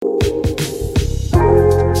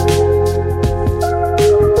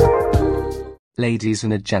Ladies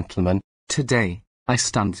and gentlemen, today, I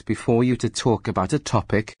stand before you to talk about a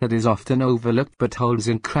topic that is often overlooked but holds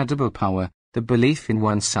incredible power, the belief in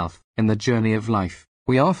oneself. In the journey of life,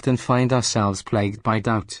 we often find ourselves plagued by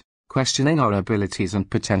doubt, questioning our abilities and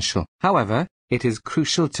potential. However, it is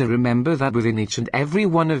crucial to remember that within each and every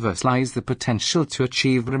one of us lies the potential to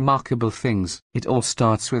achieve remarkable things. It all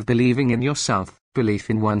starts with believing in yourself. Belief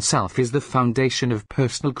in oneself is the foundation of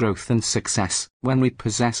personal growth and success. When we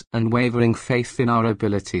possess unwavering faith in our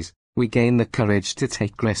abilities, we gain the courage to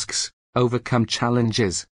take risks, overcome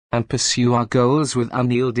challenges, and pursue our goals with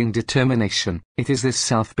unyielding determination. It is this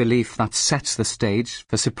self-belief that sets the stage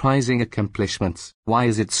for surprising accomplishments. Why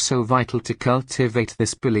is it so vital to cultivate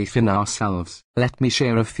this belief in ourselves? Let me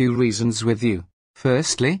share a few reasons with you.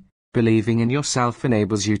 Firstly, believing in yourself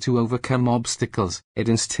enables you to overcome obstacles. It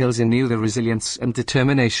instills in you the resilience and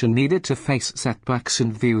determination needed to face setbacks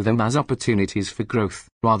and view them as opportunities for growth.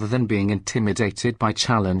 Rather than being intimidated by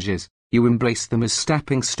challenges, you embrace them as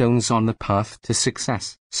stepping stones on the path to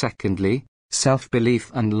success. Secondly, self-belief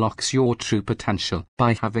unlocks your true potential.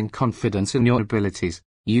 By having confidence in your abilities,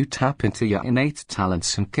 you tap into your innate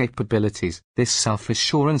talents and capabilities. This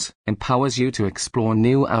self-assurance empowers you to explore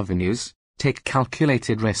new avenues, take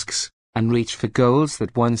calculated risks, and reach for goals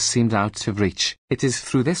that once seemed out of reach. It is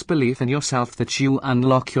through this belief in yourself that you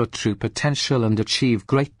unlock your true potential and achieve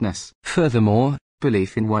greatness. Furthermore,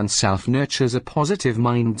 belief in oneself nurtures a positive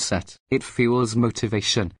mindset. It fuels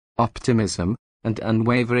motivation, optimism, and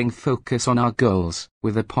unwavering focus on our goals.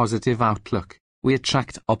 With a positive outlook, we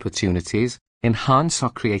attract opportunities, enhance our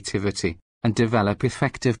creativity, and develop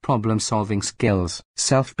effective problem-solving skills.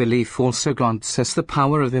 Self-belief also grants us the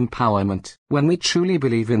power of empowerment. When we truly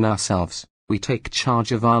believe in ourselves, we take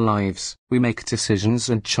charge of our lives. We make decisions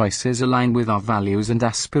and choices aligned with our values and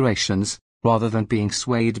aspirations, rather than being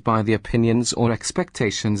swayed by the opinions or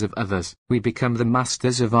expectations of others. We become the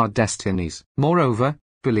masters of our destinies. Moreover,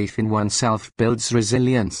 belief in oneself builds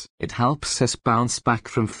resilience. It helps us bounce back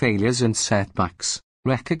from failures and setbacks,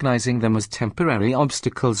 recognizing them as temporary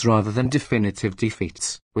obstacles rather than definitive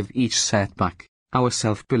defeats. With each setback, our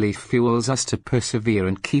self-belief fuels us to persevere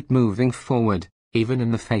and keep moving forward, even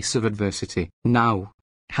in the face of adversity. Now,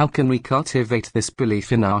 how can we cultivate this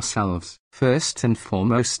belief in ourselves? First and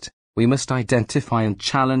foremost, we must identify and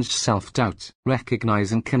challenge self-doubt.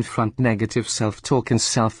 Recognize and confront negative self-talk and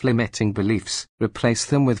self-limiting beliefs. Replace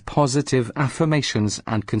them with positive affirmations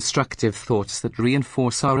and constructive thoughts that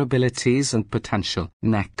reinforce our abilities and potential.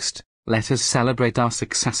 Next, let us celebrate our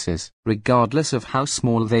successes. Regardless of how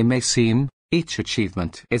small they may seem, each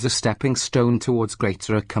achievement is a stepping stone towards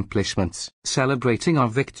greater accomplishments. Celebrating our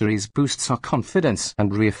victories boosts our confidence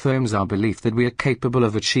and reaffirms our belief that we are capable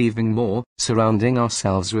of achieving more. Surrounding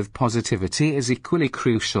ourselves with positivity is equally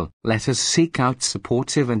crucial. Let us seek out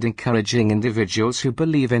supportive and encouraging individuals who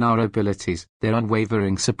believe in our abilities. Their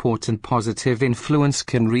unwavering support and positive influence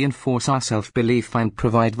can reinforce our self-belief and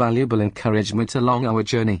provide valuable encouragement along our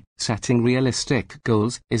journey. Setting realistic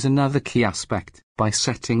goals is another key aspect. By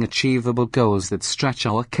setting achievable goals that stretch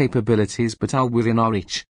our capabilities but are within our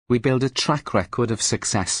reach, we build a track record of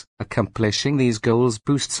success. Accomplishing these goals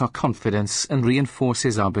boosts our confidence and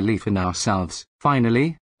reinforces our belief in ourselves.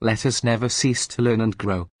 Finally, let us never cease to learn and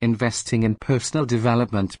grow. Investing in personal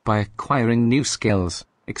development by acquiring new skills,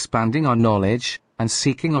 expanding our knowledge, and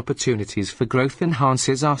seeking opportunities for growth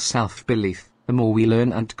enhances our self-belief. The more we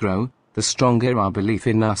learn and grow, the stronger our belief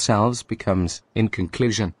in ourselves becomes. In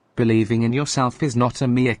conclusion, believing in yourself is not a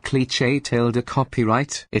mere cliche-tilde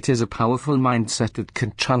copyright. It is a powerful mindset that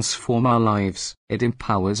can transform our lives. It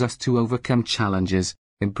empowers us to overcome challenges,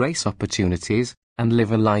 embrace opportunities, and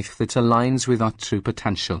live a life that aligns with our true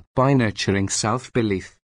potential. By nurturing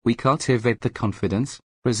self-belief, we cultivate the confidence,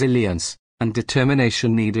 resilience, and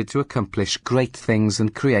determination needed to accomplish great things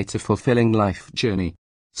and create a fulfilling life journey.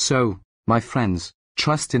 So, my friends,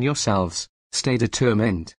 trust in yourselves, stay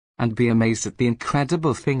determined, and be amazed at the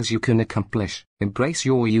incredible things you can accomplish. Embrace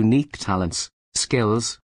your unique talents,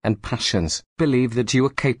 skills, and passions. Believe that you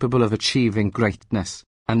are capable of achieving greatness,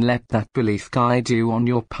 and let that belief guide you on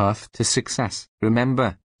your path to success.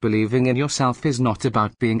 Remember, believing in yourself is not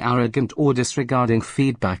about being arrogant or disregarding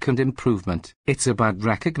feedback and improvement. It's about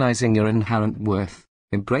recognizing your inherent worth,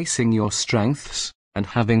 embracing your strengths, and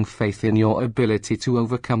having faith in your ability to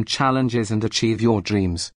overcome challenges and achieve your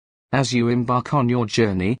dreams. As you embark on your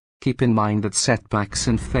journey, keep in mind that setbacks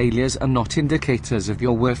and failures are not indicators of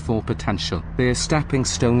your worth or potential. They are stepping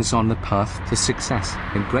stones on the path to success.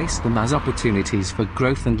 Embrace them as opportunities for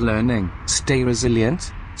growth and learning. Stay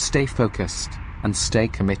resilient, stay focused, and stay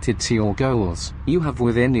committed to your goals. You have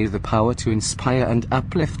within you the power to inspire and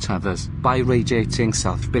uplift others. By radiating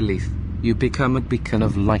self-belief, You become a beacon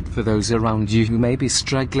of light for those around you who may be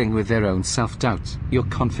struggling with their own self-doubt. Your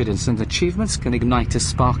confidence and achievements can ignite a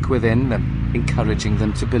spark within them, encouraging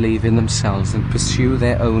them to believe in themselves and pursue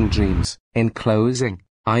their own dreams. In closing,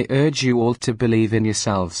 I urge you all to believe in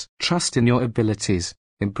yourselves, trust in your abilities,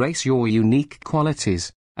 embrace your unique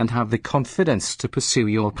qualities, and have the confidence to pursue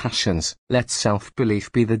your passions. Let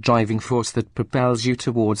self-belief be the driving force that propels you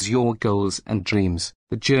towards your goals and dreams.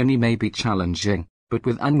 The journey may be challenging, but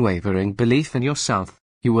with unwavering belief in yourself,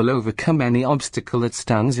 you will overcome any obstacle that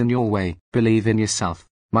stands in your way. Believe in yourself,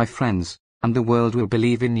 my friends, and the world will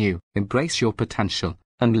believe in you. Embrace your potential,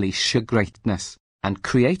 unleash your greatness, and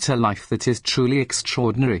create a life that is truly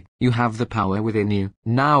extraordinary. You have the power within you.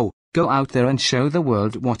 Now, go out there and show the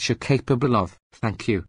world what you're capable of. Thank you.